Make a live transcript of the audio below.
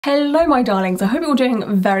Hello my darlings, I hope you're all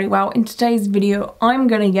doing very well. In today's video I'm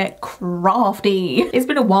gonna get crafty. It's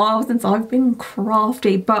been a while since I've been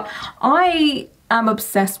crafty, but I am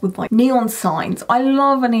obsessed with like neon signs. I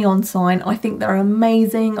love a neon sign. I think they're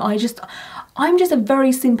amazing. I'm just a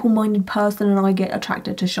very simple-minded person and I get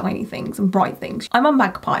attracted to shiny things and bright things. I'm a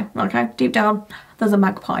magpie, okay? Deep down, there's a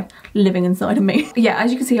magpie living inside of me. Yeah,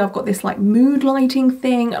 as you can see, I've got this like mood lighting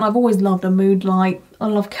thing and I've always loved a mood light. I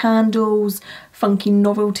love candles, funky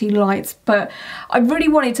novelty lights, but I really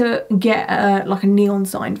wanted to get like a neon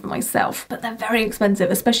sign for myself. But they're very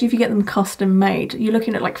expensive, especially if you get them custom made. You're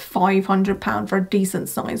looking at like £500 for a decent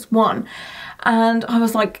sized one. And I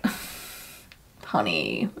was like,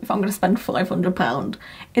 honey, if I'm gonna spend £500,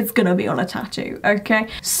 it's gonna be on a tattoo, okay?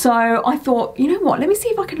 So I thought, you know what, let me see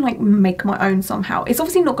if I can like make my own somehow. It's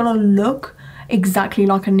obviously not gonna look exactly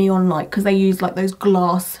like a neon light because they use like those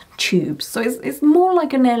glass tubes. So it's more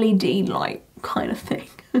like an LED light kind of thing.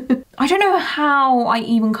 I don't know how I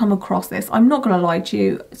even come across this. I'm not gonna lie to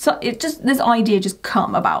you. So this idea just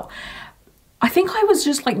come about. I think I was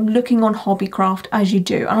just like looking on Hobbycraft as you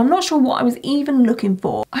do, and I'm not sure what I was even looking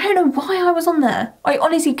for. I don't know why I was on there. I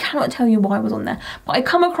honestly cannot tell you why I was on there, but I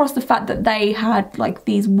come across the fact that they had like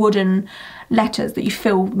these wooden letters that you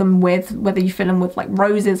fill them with, whether you fill them with like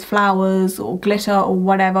roses, flowers or glitter or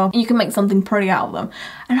whatever. You can make something pretty out of them.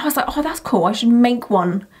 And I was like, oh, that's cool. I should make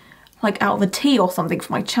one like out of a tea or something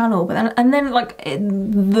for my channel. But then like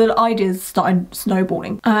the ideas started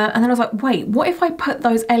snowballing, and then I was like, wait, what if I put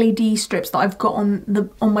those LED strips that I've got on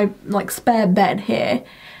my like spare bed here,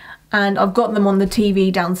 and I've got them on the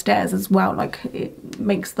TV downstairs as well, like it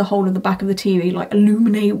makes the whole of the back of the TV like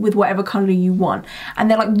illuminate with whatever colour you want, and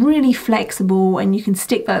they're like really flexible and you can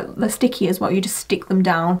stick they're sticky as well, you just stick them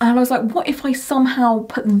down. And I was like, what if I somehow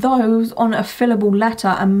put those on a fillable letter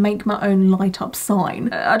and make my own light up sign?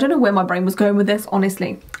 I don't know where my brain was going with this,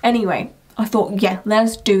 honestly. Anyway, I thought, yeah,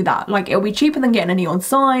 let's do that. Like, it'll be cheaper than getting a neon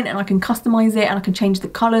sign, and I can customize it and I can change the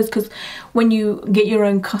colors, because when you get your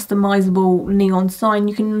own customizable neon sign,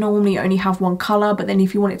 you can normally only have one color, but then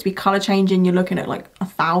if you want it to be color changing, you're looking at like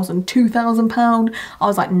 £1,000, £2,000. I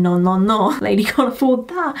was like, no, lady can't afford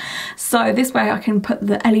that. So this way I can put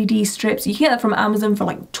the LED strips. You can get that from Amazon for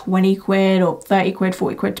like 20 quid or 30 quid,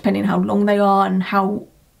 40 quid, depending on how long they are and how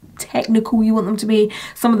technical you want them to be.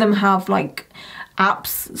 Some of them have like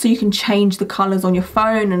apps so you can change the colors on your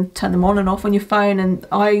phone and turn them on and off on your phone, and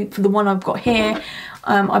for the one I've got here,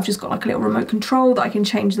 I've just got like a little remote control that I can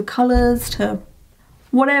change the colors to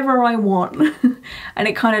whatever I want. And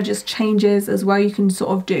it kind of just changes as well. You can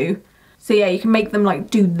sort of do, so yeah, you can make them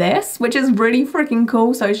like do this, which is really freaking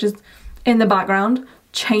cool. So it's just in the background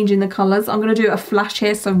changing the colors. I'm gonna do a flash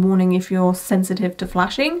here, so warning if you're sensitive to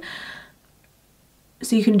flashing.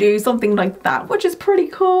 So you can do something like that, which is pretty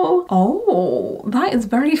cool. Oh, that is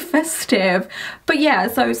very festive. But yeah,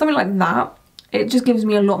 so something like that, it just gives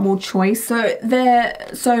me a lot more choice. So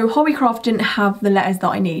Hobbycraft didn't have the letters that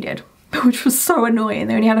I needed, which was so annoying.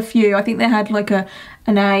 They only had a few. I think they had like an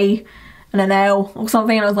A and an L or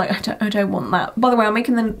something, and I was like, I don't want that. By the way, I'm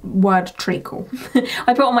making the word treacle.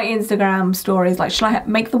 I put on my Instagram stories like, should I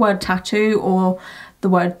make the word tattoo or the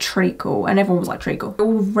word treacle? And everyone was like, treacle. I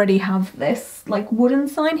already have this like wooden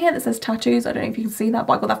sign here that says tattoos. I don't know if you can see that,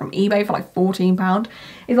 but I got that from eBay for like £14.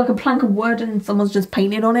 It's like a plank of wood and someone's just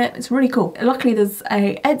painted on it. It's really cool. Luckily there's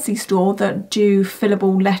a Etsy store that do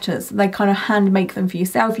fillable letters. They kind of hand make them for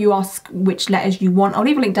yourself. You ask which letters you want. I'll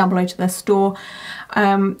leave a link down below to their store.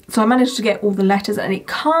 So I managed to get all the letters, and it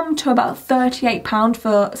come to about £38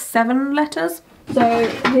 for 7 letters. So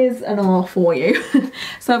here's an R for you.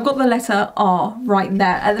 So I've got the letter R right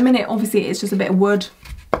there. At the minute, obviously, it's just a bit of wood.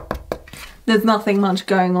 There's nothing much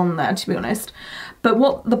going on there, to be honest. But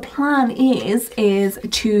what the plan is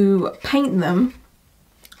to paint them.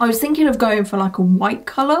 I was thinking of going for like a white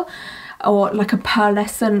colour, or like a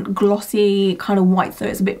pearlescent glossy kind of white, so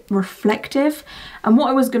it's a bit reflective. And what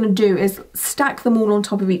I was going to do is stack them all on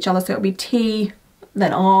top of each other, so it'll be T,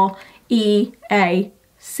 then R, E, A,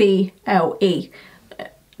 C, L, E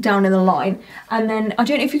down in the line. And then I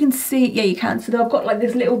don't know if you can see, yeah you can, so I've got like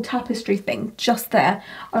this little tapestry thing just there.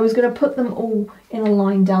 I was going to put them all in a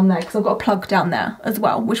line down there because I've got a plug down there as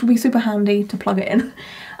well, which will be super handy to plug it in.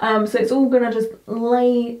 So it's all gonna just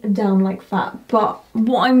lay down like that. But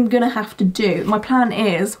what I'm gonna have to do, my plan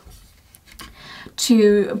is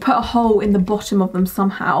to put a hole in the bottom of them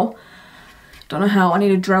somehow. Don't know how, I need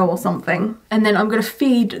a drill or something. And then I'm gonna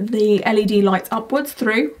feed the LED lights upwards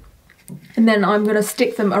through, and then I'm gonna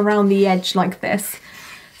stick them around the edge like this.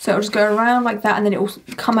 So it'll just go around like that, and then it will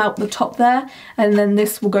come out the top there, and then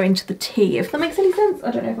this will go into the T, if that makes any sense. I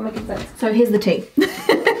don't know if I'm making sense. So here's the T.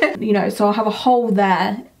 You know, so I'll have a hole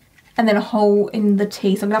there and then a hole in the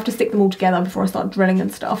T. So I'm gonna have to stick them all together before I start drilling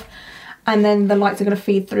and stuff. And then the lights are gonna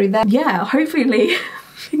feed through there. Yeah, hopefully,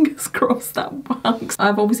 fingers crossed that works.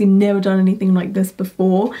 I've obviously never done anything like this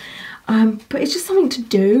before, but it's just something to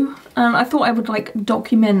do. I thought I would like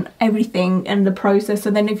document everything and the process, so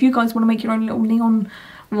then if you guys want to make your own little neon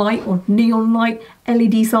light or neon light,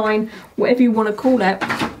 LED sign, whatever you want to call it,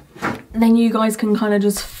 then you guys can kind of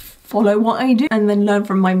just follow what I do and then learn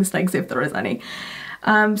from my mistakes if there is any.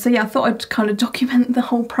 So yeah, I thought I'd kind of document the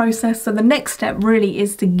whole process. So the next step really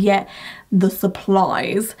is to get the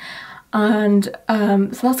supplies, and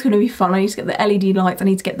so that's going to be fun. I need to get the LED lights, I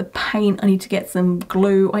need to get the paint, I need to get some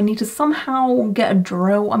glue, I need to somehow get a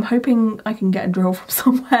drill. I'm hoping I can get a drill from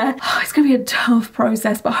somewhere. It's going to be a tough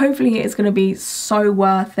process, but hopefully it's going to be so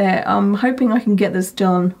worth it. I'm hoping I can get this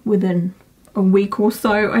done within a week or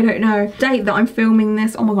so. I don't know. Date that I'm filming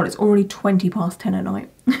this, oh my god, it's already 20 past 10 at night.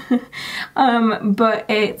 But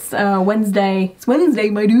it's Wednesday. It's Wednesday,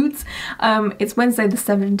 my dudes. It's Wednesday the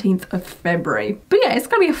 17th of February. But yeah, it's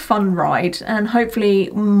gonna be a fun ride, and hopefully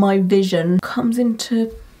my vision comes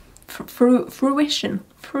into fruition.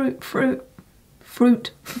 Fruit.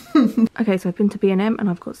 Okay, so I've been to B&M and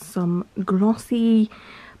I've got some glossy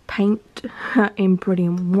paint in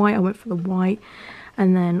brilliant white. I went for the white.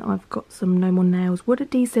 And then I've got some No More Nails wood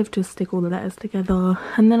adhesive to stick all the letters together.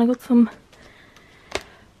 And then I got some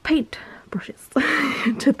paint brushes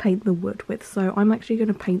to paint the wood with. So I'm actually going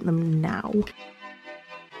to paint them now.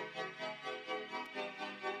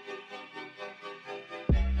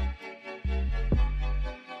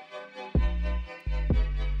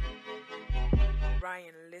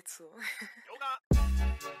 Ryan Little.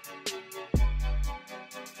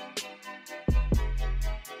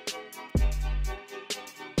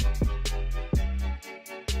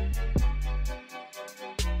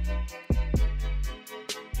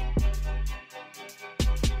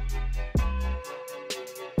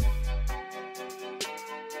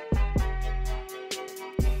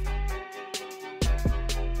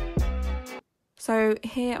 So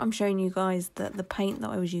here I'm showing you guys that the paint that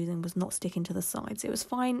I was using was not sticking to the sides. It was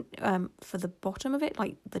fine for the bottom of it,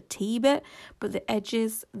 like the T bit, but the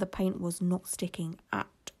edges, the paint was not sticking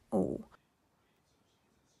at all.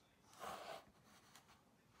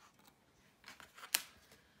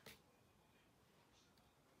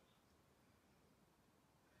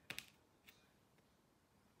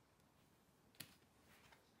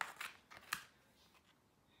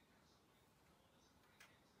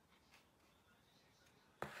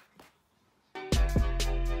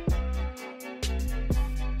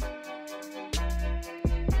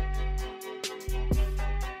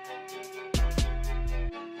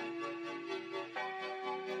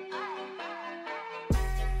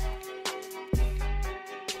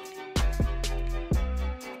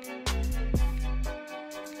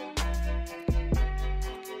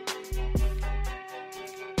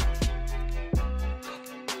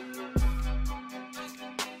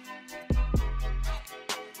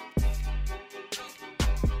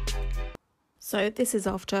 So this is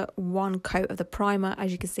after one coat of the primer.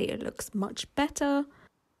 As you can see, it looks much better.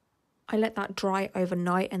 I let that dry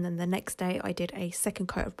overnight, and then the next day I did a second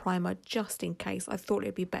coat of primer just in case. I thought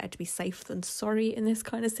it'd be better to be safe than sorry in this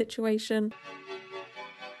kind of situation.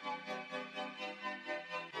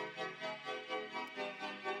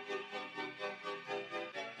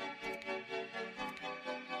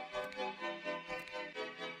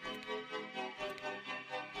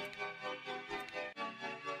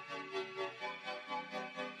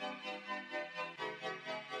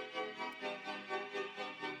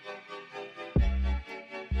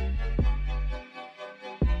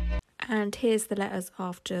 And here's the letters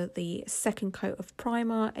after the second coat of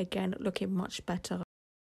primer, again looking much better.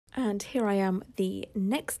 And here I am the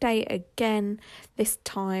next day again. This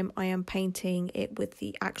time I am painting it with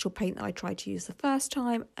the actual paint that I tried to use the first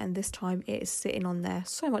time, and this time it is sitting on there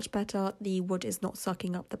so much better. The wood is not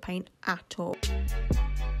sucking up the paint at all.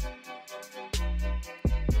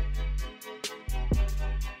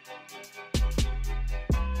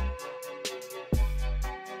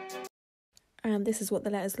 And this is what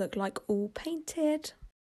the letters look like all painted.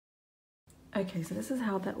 Okay, so this is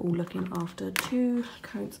how they're all looking after 2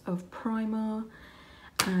 coats of primer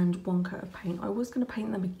and 1 coat of paint. I was going to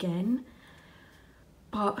paint them again,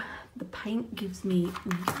 but the paint gives me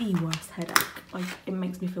the worst headache. Like, it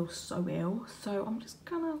makes me feel so ill. So I'm just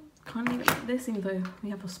gonna kind of leave it like this, even though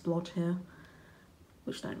we have a splodge here,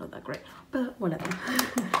 which don't look that great, but whatever.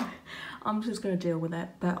 I'm just gonna deal with it.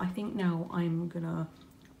 But I think now I'm gonna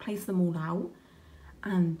place them all out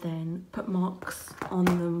and then put marks on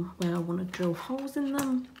them where I want to drill holes in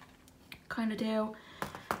them, kind of deal.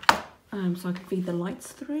 so I can feed the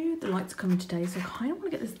lights through. The lights are coming today, so I kind of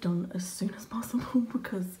want to get this done as soon as possible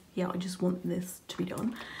because, yeah, I just want this to be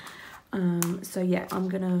done. So yeah, I'm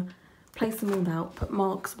gonna place them all out, put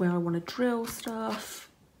marks where I want to drill stuff,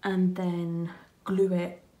 and then glue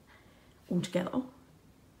it all together.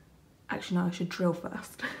 Actually, no, I should drill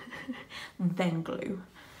first, then glue.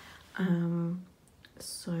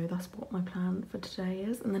 So that's what my plan for today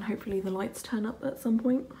is, and then hopefully the lights turn up at some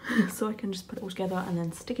point so I can just put it all together and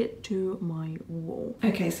then stick it to my wall.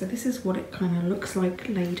 Okay, so this is what it kind of looks like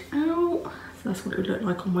laid out. So that's what it would look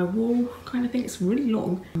like on my wall kind of thing. It's really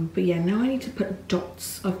long, but yeah, now I need to put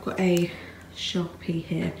dots. I've got a Sharpie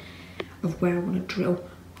here of where I want to drill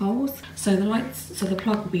holes. So the lights, so the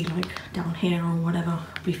plug will be like down here or whatever,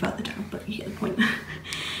 be further down, but you get the point.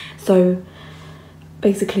 So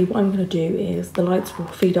basically what I'm going to do is the lights will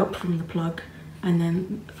feed up from the plug, and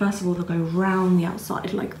then first of all they'll go round the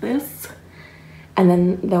outside like this, and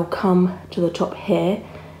then they'll come to the top here,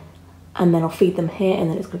 and then I'll feed them here, and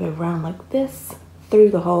then it's going to go round like this, through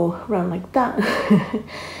the hole, round like that,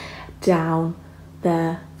 down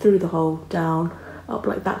there, through the hole, down, up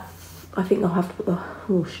like that. I think I'll have to put the,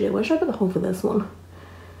 oh shit, where should I put the hole for this one?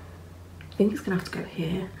 I think it's going to have to go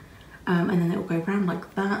here, and then it will go round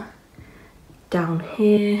like that, down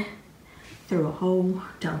here, through a hole,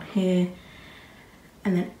 down here,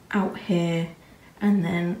 and then out here, and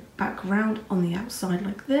then back round on the outside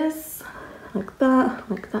like this, like that,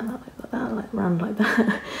 like that, like that, like round like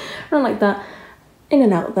that, round like that, in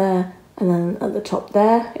and out there, and then at the top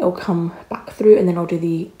there, it'll come back through, and then I'll do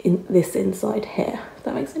this inside here, if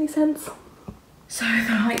that makes any sense. So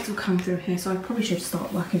the lights will come through here, so I probably should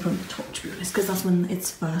start working from the top, to be honest, because that's when it's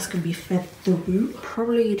first going to be fed through.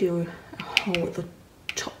 Probably do a hole at the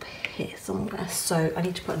top here somewhere, so I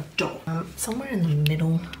need to put a dot somewhere in the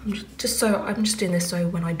middle. I'm just doing this so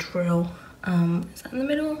when I drill, is that in the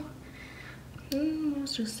middle?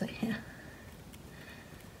 Let's just say here.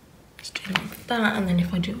 Just do it like that, and then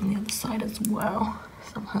if I do it on the other side as well,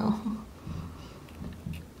 somehow,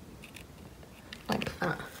 like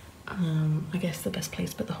that. I guess the best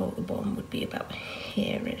place to put the hole at the bottom would be about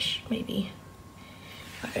here-ish, maybe.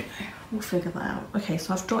 I don't know, we'll figure that out. Okay,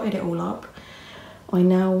 so I've dotted it all up. I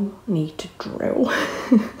now need to drill.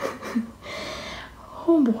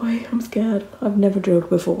 Oh boy, I'm scared. I've never drilled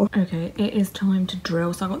before. Okay, it is time to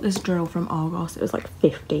drill. So I got this drill from Argos. It was like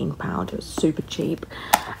 £15. It was super cheap.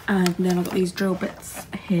 And then I've got these drill bits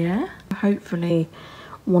here. Hopefully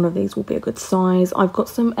one of these will be a good size. I've got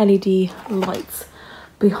some LED lights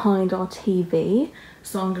behind our TV,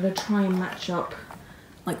 so I'm going to try and match up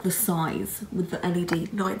like the size with the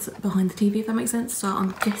LED lights behind the TV, if that makes sense. So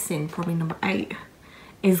I'm guessing probably number 8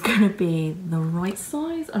 is going to be the right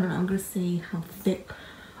size. I don't know, I'm going to see how thick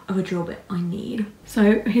of a drill bit I need.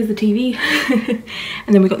 So here's the TV and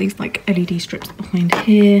then we've got these like LED strips behind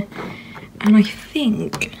here, and I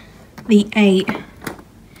think the 8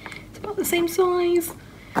 is about the same size.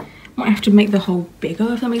 Might have to make the hole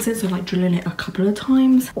bigger, if that makes sense, so like drilling it a couple of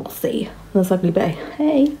times. We'll see. That's ugly bay.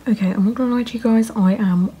 Hey. Okay, I'm not gonna lie to you guys, I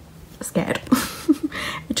am scared.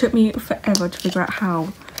 It took me forever to figure out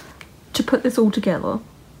how to put this all together.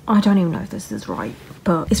 I don't even know if this is right,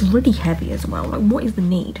 but it's really heavy as well. Like, what is the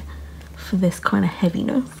need for this kind of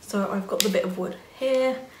heaviness? So I've got the bit of wood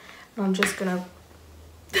here, and I'm just gonna...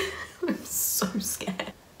 I'm so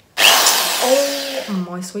scared. Oh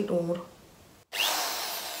my sweet lord.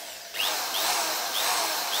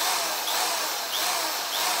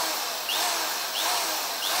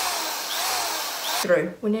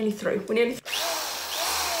 Through. We're nearly through. We're nearly through.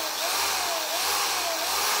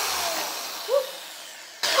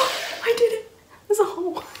 I did it. There's a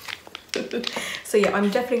hole. So yeah,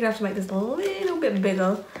 I'm definitely gonna have to make this a little bit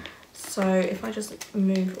bigger. So if I just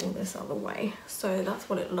move all this out of the way. So that's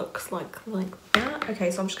what it looks like that.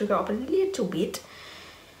 Okay, so I'm just gonna go up a little bit.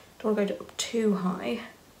 Don't want to go up too high,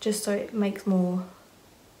 just so it makes more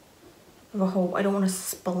of a hole. I don't want to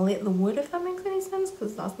split the wood, if that makes any sense,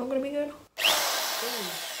 because that's not gonna be good.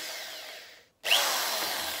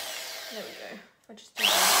 There we go. If I just do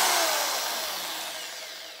that.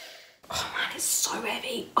 Oh man, it's so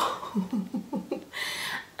heavy. Oh.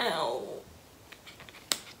 Ow.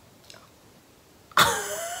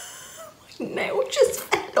 My nail just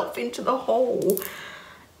fell off into the hole.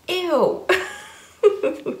 Ew.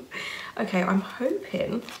 Okay, I'm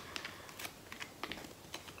hoping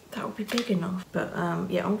that will be big enough, but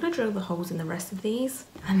yeah, I'm gonna drill the holes in the rest of these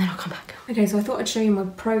and then I'll come back. Okay, so I thought I'd show you my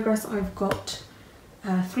progress. I've got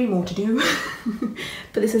 3 more to do,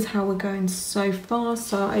 but this is how we're going so far.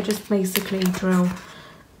 So I just basically drill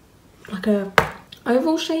like a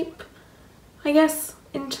oval shape, I guess,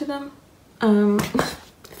 into them.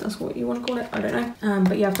 that's what you want to call it, I don't know.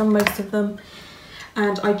 But yeah, I've done most of them.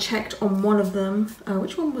 And I checked on one of them,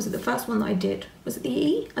 which one was it? The first one that I did, was it the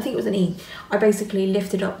E? I think it was an E. I basically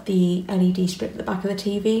lifted up the LED strip at the back of the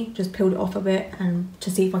TV, just peeled it off a bit and to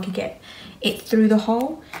see if I could get it through the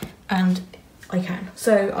hole, and I can.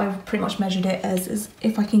 So I've pretty much measured it as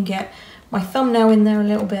if I can get my thumbnail in there a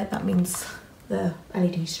little bit, that means the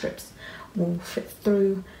LED strips will fit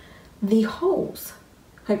through the holes,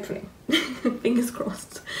 hopefully. Fingers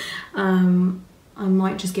crossed. I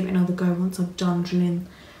might just give it another go once I've done drilling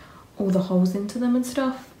all the holes into them and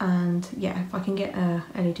stuff, and yeah, if I can get a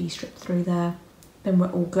LED strip through there, then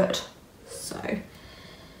we're all good. So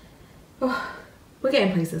we're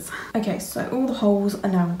getting places. Okay, so all the holes are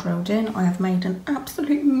now drilled in. I have made an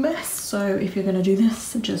absolute mess, so if you're gonna do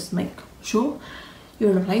this, just make sure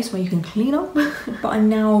you're in a place where you can clean up. But I'm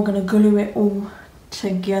now gonna glue it all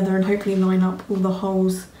together and hopefully line up all the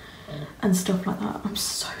holes and stuff like that. I'm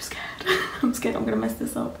so scared. I'm scared I'm gonna mess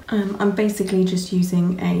this up. I'm basically just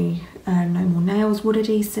using a No More Nails wood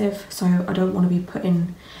adhesive, so I don't want to be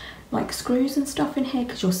putting like screws and stuff in here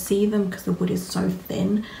because you'll see them because the wood is so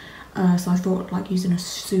thin. So I thought like using a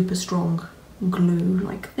super strong glue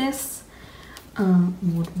like this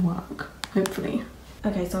would work, hopefully.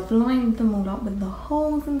 Okay, so I've lined them all up with the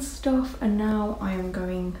holes and stuff, and now I am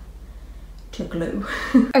going to glue.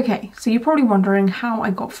 Okay, so you're probably wondering how I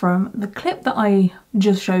got from the clip that I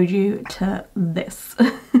just showed you to this.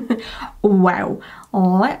 Well,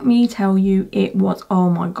 let me tell you, it was, oh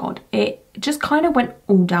my god, it just kind of went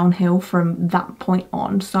all downhill from that point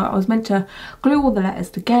on. So I was meant to glue all the letters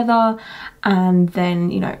together and then,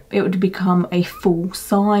 you know, it would become a full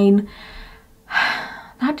sign.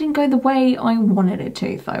 That didn't go the way I wanted it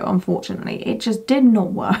to though, unfortunately. It just did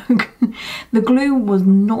not work. The glue was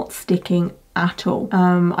not sticking at all.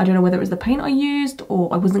 I don't know whether it was the paint I used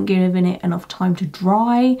or I wasn't giving it enough time to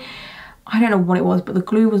dry. I don't know what it was, but the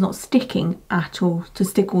glue was not sticking at all to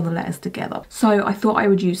stick all the letters together. So I thought I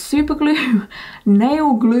would use super glue,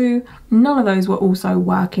 nail glue. None of those were also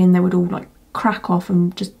working. They would all like crack off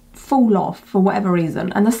and just fall off for whatever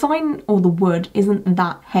reason. And the sign or the wood isn't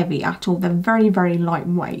that heavy at all. They're very, very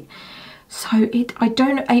lightweight. So I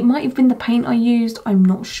don't know, it might have been the paint I used, I'm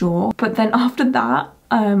not sure. But then after that,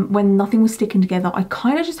 when nothing was sticking together, I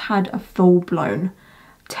kind of just had a full-blown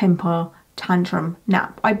temper tantrum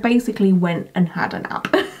nap. I basically went and had a nap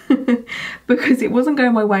because it wasn't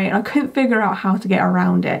going my way and I couldn't figure out how to get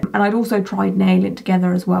around it. And I'd also tried nailing it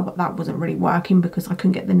together as well, but that wasn't really working because I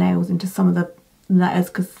couldn't get the nails into some of the letters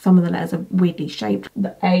because some of the letters are weirdly shaped.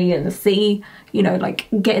 The A and the C, you know, like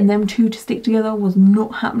getting them two to stick together was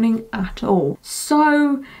not happening at all.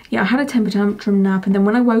 So yeah, I had a temper tantrum nap, and then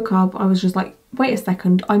when I woke up I was just like, wait a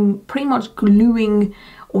second, I'm pretty much gluing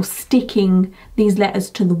or sticking these letters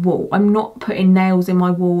to the wall. I'm not putting nails in my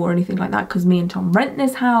wall or anything like that because me and Tom rent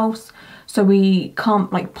this house, so we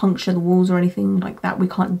can't like puncture the walls or anything like that. We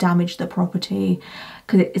can't damage the property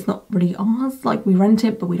because it's not really ours. Like, we rent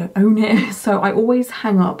it but we don't own it. So I always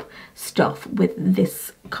hang up stuff with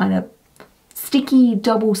this kind of sticky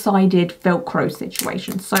double-sided Velcro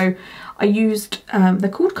situation. So I used, they're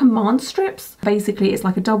called command strips. Basically it's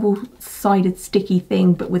like a double-sided sticky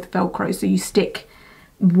thing but with Velcro, so you stick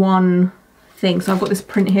one thing. So I've got this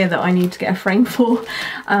print here that I need to get a frame for,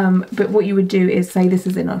 but what you would do is, say this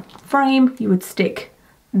is in a frame, you would stick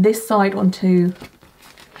this side onto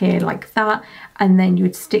here like that, and then you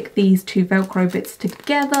would stick these two Velcro bits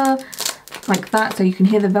together like that so you can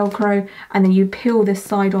hear the Velcro, and then you peel this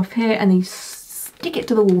side off here and then you stick it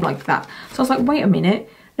to the wall like that. So I was like, wait a minute,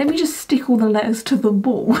 let me just stick all the letters to the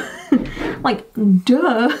wall. Like,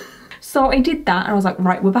 duh. So I did that and I was like,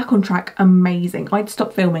 right, we're back on track, amazing. I'd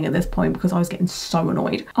stopped filming at this point because I was getting so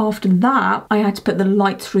annoyed. After that, I had to put the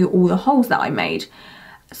lights through all the holes that I made.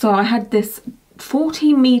 So I had this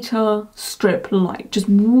 40-meter strip light, just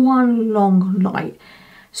one long light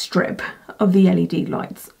strip of the LED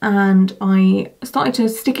lights, and I started to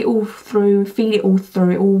stick it all through, feed it all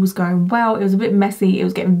through. It all was going well. It was a bit messy, it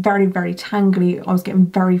was getting very, very tangly. I was getting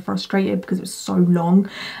very frustrated because it was so long,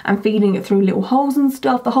 and feeding it through little holes and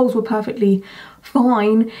stuff. The holes were perfectly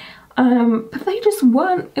fine, but they just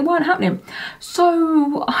weren't happening.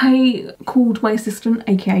 So I called my assistant,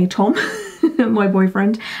 aka Tom, my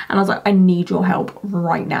boyfriend, and I was like, I need your help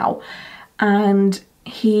right now. And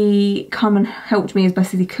he come and helped me as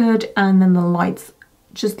best as he could, and then the lights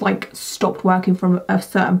just like stopped working from a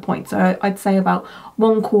certain point. So I'd say about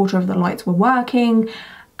 1/4 of the lights were working,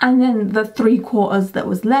 and then the 3/4 that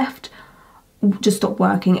was left just stopped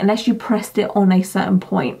working unless you pressed it on a certain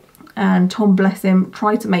point. And Tom, bless him,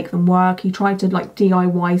 tried to make them work. He tried to like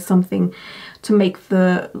DIY something to make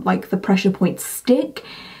the pressure point stick.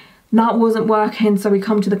 That wasn't working, so we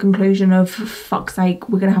come to the conclusion of, for fuck's sake,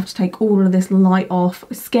 we're gonna have to take all of this light off. I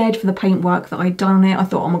was scared for the paintwork that I'd done on it. I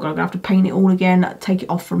thought, oh my god, I'm gonna have to paint it all again, take it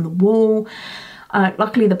off from the wall.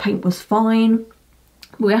 Luckily the paint was fine.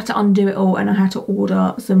 We had to undo it all, and I had to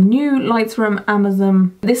order some new lights from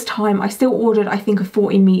Amazon. This time I still ordered, I think, a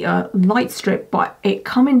 40-meter light strip, but it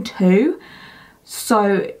come in two.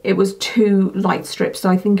 So it was 2 light strips, so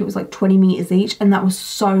I think it was like 20 meters each, and that was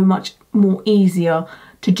so much more easier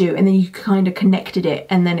to do. And then you kind of connected it,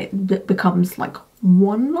 and then it becomes like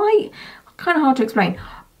one light. Kind of hard to explain,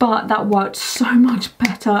 but that worked so much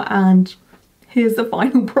better. And here's the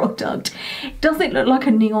final product. Does it look like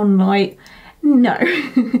a neon light? No.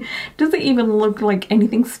 Does it even look like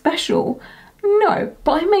anything special? No.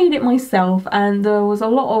 But I made it myself, and there was a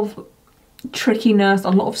lot of trickiness, a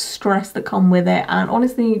lot of stress that come with it, and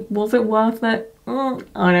honestly, was it worth it?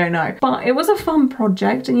 I don't know. But it was a fun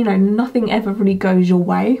project, and you know, nothing ever really goes your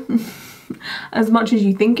way as much as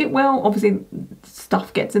you think it will. Obviously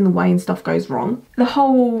stuff gets in the way and stuff goes wrong. The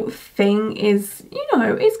whole thing is, you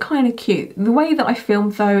know, it's kind of cute. The way that I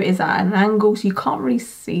filmed though is at an angle, so you can't really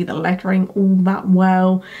see the lettering all that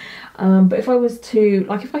well. But if I was to,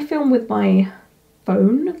 like, if I film with my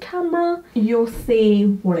phone camera, you'll see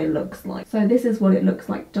what it looks like. So this is what it looks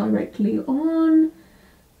like directly on,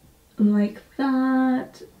 like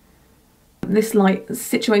that. This light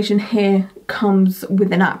situation here comes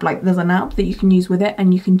with an app. Like, there's an app that you can use with it,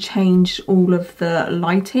 and you can change all of the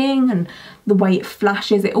lighting and the way it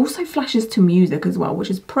flashes. It also flashes to music as well, which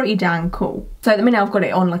is pretty damn cool. So at the minute I've got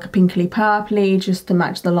it on like a pinkly purpley, just to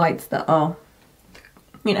match the lights that are,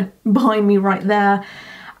 you know, behind me right there.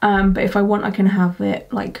 But if I want, I can have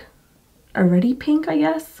it like already pink, I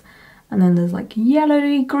guess. And then there's like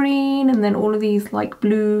yellowy green, and then all of these like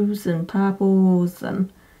blues and purples,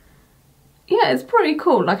 and yeah, it's pretty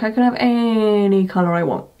cool. Like, I can have any colour I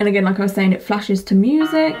want. And again, like I was saying, it flashes to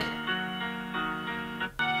music,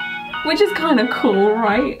 which is kind of cool,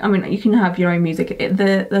 right? I mean, you can have your own music.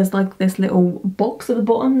 There's like this little box at the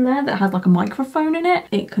bottom there that has like a microphone in it.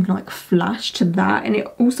 It can like flash to that, and it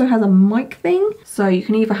also has a mic thing. So you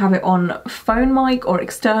can either have it on phone mic or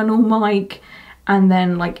external mic, and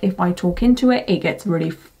then like if I talk into it, it gets really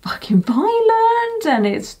fucking violent, and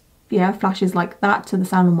it's, yeah, flashes like that to the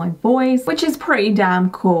sound of my voice, which is pretty damn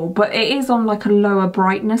cool. But it is on like a lower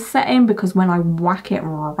brightness setting, because when I whack it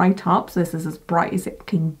right up, so this is as bright as it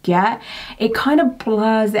can get, it kind of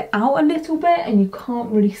blurs it out a little bit, and you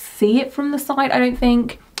can't really see it from the side, I don't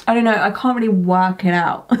think. I don't know, I can't really work it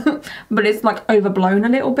out. But it's like overblown a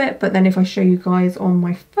little bit. But then if I show you guys on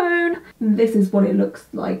my phone, this is what it looks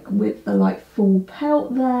like with the like full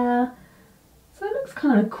pelt there. So it looks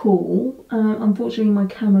kind of cool. Unfortunately my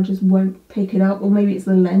camera just won't pick it up, or maybe it's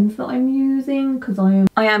the lens that I'm using, because I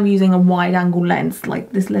am using a wide angle lens.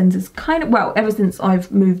 Like, this lens is kind of, well, ever since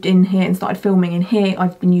I've moved in here and started filming in here,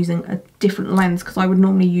 I've been using a different lens, because I would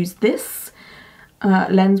normally use this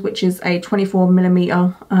lens, which is a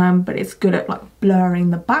 24mm, but it's good at like blurring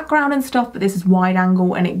the background and stuff. But this is wide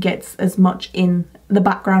angle, and it gets as much in the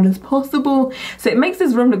background as possible, so it makes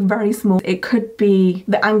this room look very small. It could be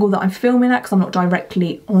the angle that I'm filming at, because I'm not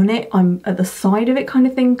directly on it, I'm at the side of it kind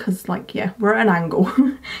of thing, because like, yeah, we're at an angle.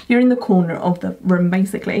 You're in the corner of the room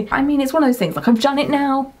basically. I mean, it's one of those things, like, I've done it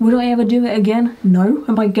now, would I ever do it again? No.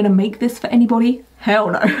 Am I gonna make this for anybody?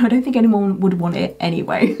 Hell no. I don't think anyone would want it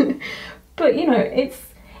anyway. But you know,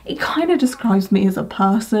 it kind of describes me as a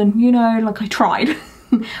person, you know, like, I tried.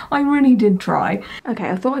 I really did try. Okay,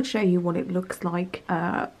 I thought I'd show you what it looks like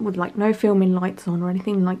with like no filming lights on or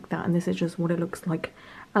anything like that, and this is just what it looks like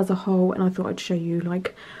as a whole. And I thought I'd show you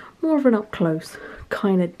like more of an up close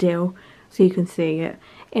kind of deal, so you can see it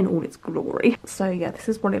in all its glory. So yeah, this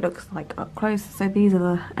is what it looks like up close. So these are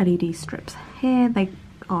the LED strips here. They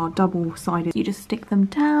are double-sided. You just stick them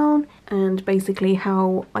down, and basically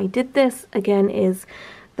how I did this again is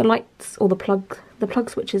the lights, or the plug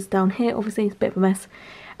switches down here, obviously it's a bit of a mess,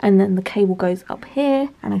 and then the cable goes up here,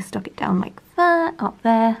 and I stuck it down like that, up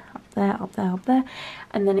there, up there, up there, up there,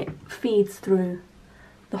 and then it feeds through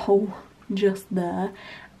the hole just there,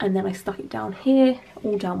 and then I stuck it down here,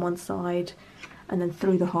 all down one side, and then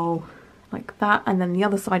through the hole like that, and then the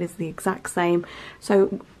other side is the exact same.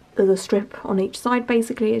 So there's a strip on each side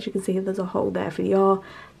basically. As you can see, there's a hole there for the R.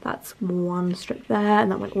 That's one strip there, and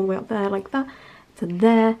that went all the way up there like that to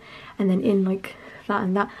there, and then in like that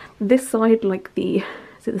and that. This side, like the,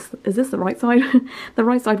 is this the right side? The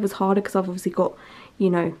right side was harder, because I've obviously got, you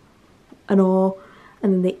know, an R,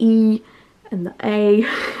 and then the E, and the A,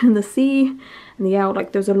 and the C, and the L.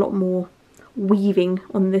 Like, there's a lot more weaving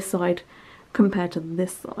on this side compared to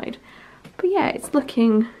this side. But yeah, it's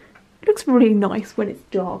looking It looks really nice when it's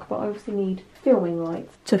dark, but I obviously need filming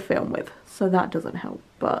lights to film with, so that doesn't help.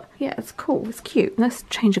 But yeah, it's cool, it's cute. Let's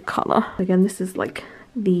change a colour. Again, this is like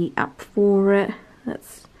the app for it.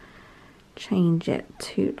 Let's change it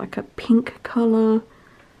to like a pink colour.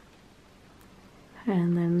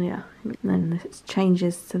 And then yeah, and then this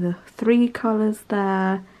changes to the 3 colours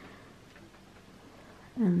there.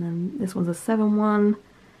 And then this one's a 7-1.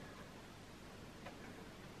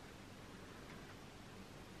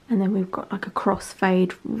 And then we've got like a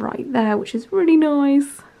crossfade right there, which is really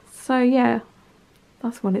nice. So yeah,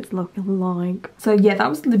 that's what it's looking like. So yeah, that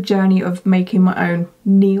was the journey of making my own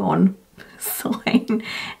neon sign.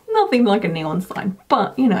 Nothing like a neon sign,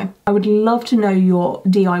 but you know, I would love to know your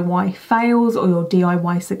DIY fails or your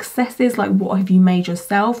DIY successes. Like, what have you made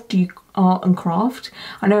yourself? Do you art and craft?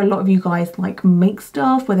 I know a lot of you guys like make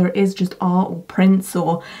stuff, whether it is just art or prints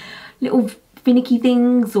or little finicky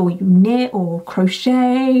things, or you knit or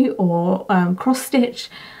crochet or cross stitch.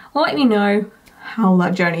 Let me know how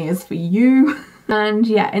that journey is for you. And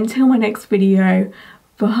yeah, until my next video,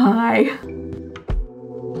 bye.